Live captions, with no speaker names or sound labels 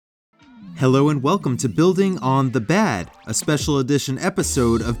Hello and welcome to Building on the Bad, a special edition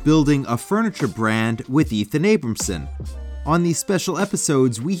episode of Building a Furniture Brand with Ethan Abramson. On these special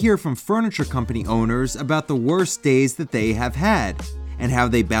episodes, we hear from furniture company owners about the worst days that they have had and how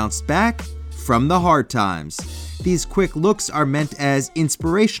they bounced back from the hard times. These quick looks are meant as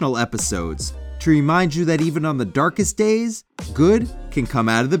inspirational episodes to remind you that even on the darkest days, good can come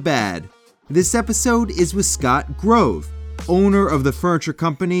out of the bad. This episode is with Scott Grove, owner of the furniture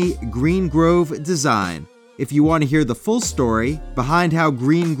company Green Grove Design. If you want to hear the full story behind how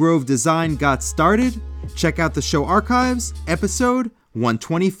Green Grove Design got started, check out the show archives, episode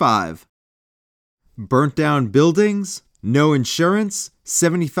 125. Burnt down buildings, no insurance,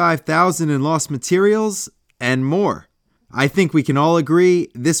 $75,000 in lost materials, and more. I think we can all agree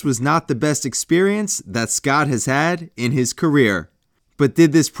this was not the best experience that Scott has had in his career. But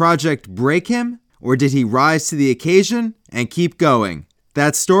did this project break him? Or did he rise to the occasion and keep going?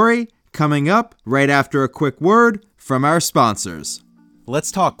 That story coming up right after a quick word from our sponsors.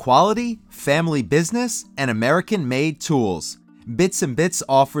 Let's talk quality, family business, and American-made tools. Bits and Bits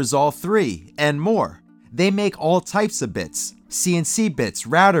offers all three and more. They make all types of bits. CNC bits,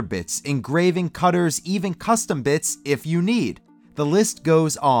 router bits, engraving cutters, even custom bits if you need. The list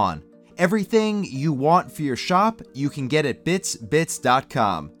goes on. Everything you want for your shop, you can get at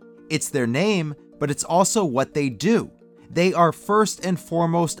bitsbits.com. It's their name, but it's also what they do. They are first and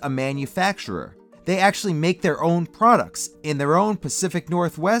foremost a manufacturer. They actually make their own products in their own Pacific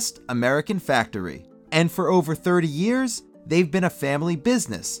Northwest American factory. And for over 30 years, they've been a family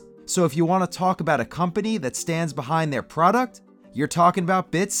business. So if you want to talk about a company that stands behind their product, you're talking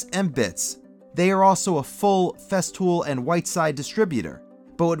about Bits and Bits. They are also a full Festool and Whiteside distributor.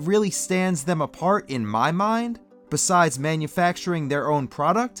 But what really stands them apart in my mind, besides manufacturing their own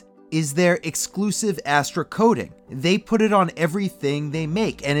product, is their exclusive Astra coating. They put it on everything they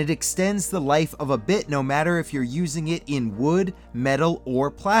make, and it extends the life of a bit no matter if you're using it in wood, metal, or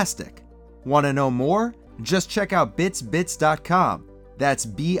plastic. Want to know more? Just check out bitsbits.com. That's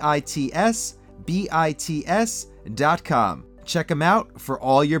bitsbits.com. Check them out for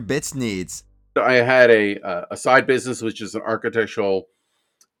all your bits needs. I had a side business, which is an architectural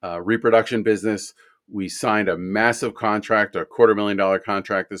reproduction business. We signed a massive contract, a $250,000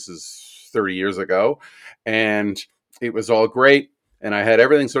 contract. This is 30 years ago. And it was all great. And I had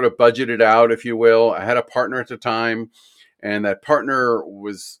everything sort of budgeted out, if you will. I had a partner at the time, and that partner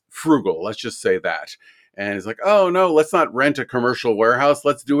was frugal. Let's just say that. And he's like, oh, no, let's not rent a commercial warehouse.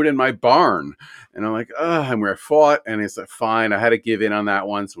 Let's do it in my barn. And I'm like, and we fought. And it's like, fine. I had to give in on that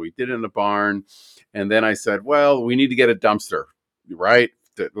one. So we did it in the barn. And then I said, well, we need to get a dumpster, right?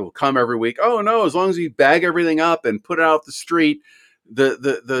 That will come every week. Oh no, as long as we bag everything up and put it out the street,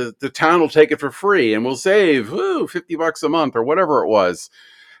 the town will take it for free and we'll save $50 a month or whatever it was.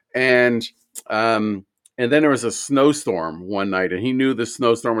 And then there was a snowstorm one night, and he knew the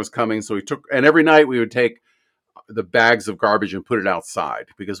snowstorm was coming. So and every night we would take the bags of garbage and put it outside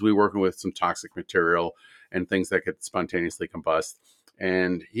because we were working with some toxic material and things that could spontaneously combust.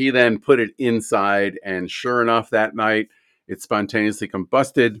 And he then put it inside, and sure enough, that night, it spontaneously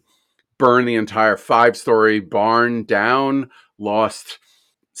combusted, burned the entire 5-story barn down, lost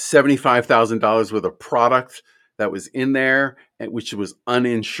 $75,000 worth of product that was in there, which was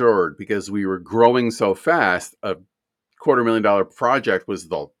uninsured because we were growing so fast. A $250,000 project was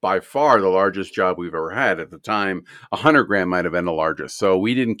by far the largest job we've ever had. At the time, $100,000 might have been the largest. So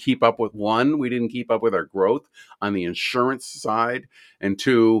we didn't keep up with one. We didn't keep up with our growth on the insurance side. And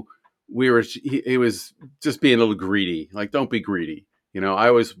two, he was just being a little greedy. Like, don't be greedy. You know, I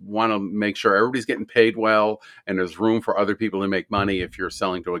always want to make sure everybody's getting paid well and there's room for other people to make money if you're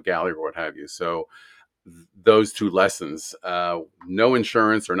selling to a gallery or what have you. So those two lessons, no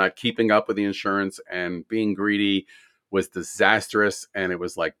insurance or not keeping up with the insurance and being greedy was disastrous. And it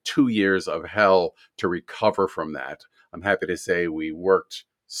was like 2 years of hell to recover from that. I'm happy to say we worked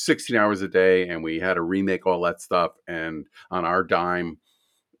 16 hours a day and we had to remake all that stuff, and on our dime.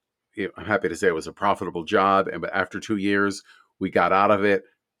 I'm happy to say it was a profitable job. And after 2 years, we got out of it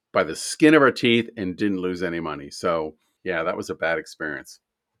by the skin of our teeth and didn't lose any money. So yeah, that was a bad experience.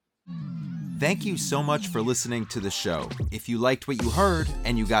 Thank you so much for listening to the show. If you liked what you heard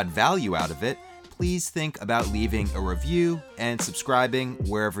and you got value out of it, please think about leaving a review and subscribing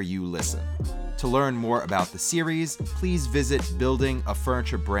wherever you listen. To learn more about the series, please visit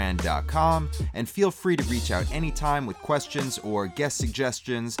buildingafurniturebrand.com and feel free to reach out anytime with questions or guest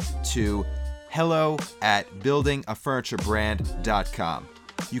suggestions to hello@buildingafurniturebrand.com.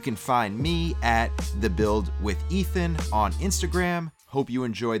 You can find me at The Build with Ethan on Instagram. Hope you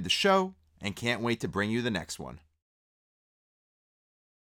enjoyed the show and can't wait to bring you the next one.